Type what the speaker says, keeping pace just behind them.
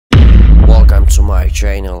Welcome to my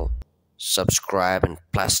channel. Subscribe and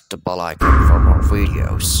press the bell icon for more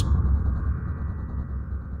videos.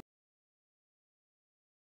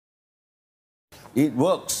 It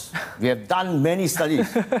works. We have done many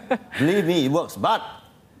studies. Believe me, it works. But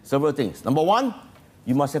several things. Number one,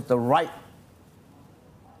 you must have the right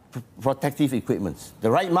protective equipment.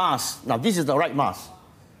 The right mask. Now, this is the right mask.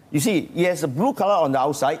 You see, it has a blue color on the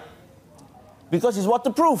outside because it's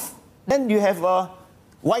waterproof. Then you have a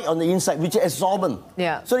white on the inside, which is absorbent.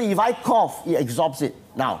 Yeah. So if I cough, it absorbs it.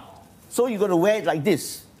 Now, so you're going to wear it like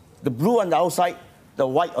this. The blue on the outside, the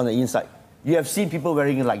white on the inside. You have seen people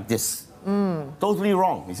wearing it like this. Totally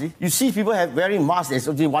wrong, you see. You see people wearing masks, there's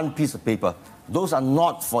only one piece of paper. Those are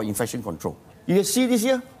not for infection control. You see this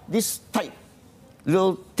here? This tight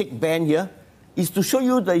little thick band here is to show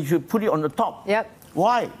you that you should put it on the top. Yep.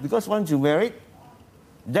 Why? Because once you wear it,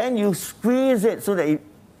 then you squeeze it so that it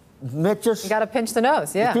matches. You got to pinch the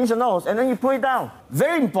nose, yeah. You pinch the nose, and then you put it down.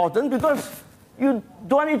 Very important because you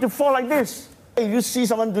don't want it to fall like this. If you see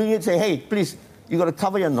someone doing it, say, hey, please, you got to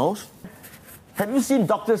cover your nose. Have you seen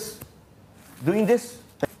doctors doing this?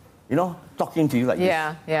 You know, talking to you like this.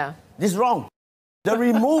 Yeah. This is wrong. The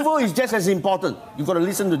removal is just as important. You've got to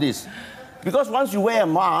listen to this. Because once you wear a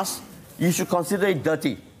mask, you should consider it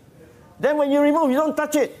dirty. Then when you remove, you don't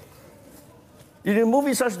touch it. You remove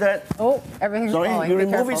it such that... Oh, everything's falling. Sorry, you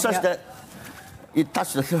remove it such that it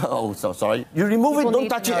touches the... Oh, so sorry. You remove it, don't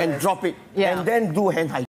touch it, and drop it. Yeah. And then do hand hygiene.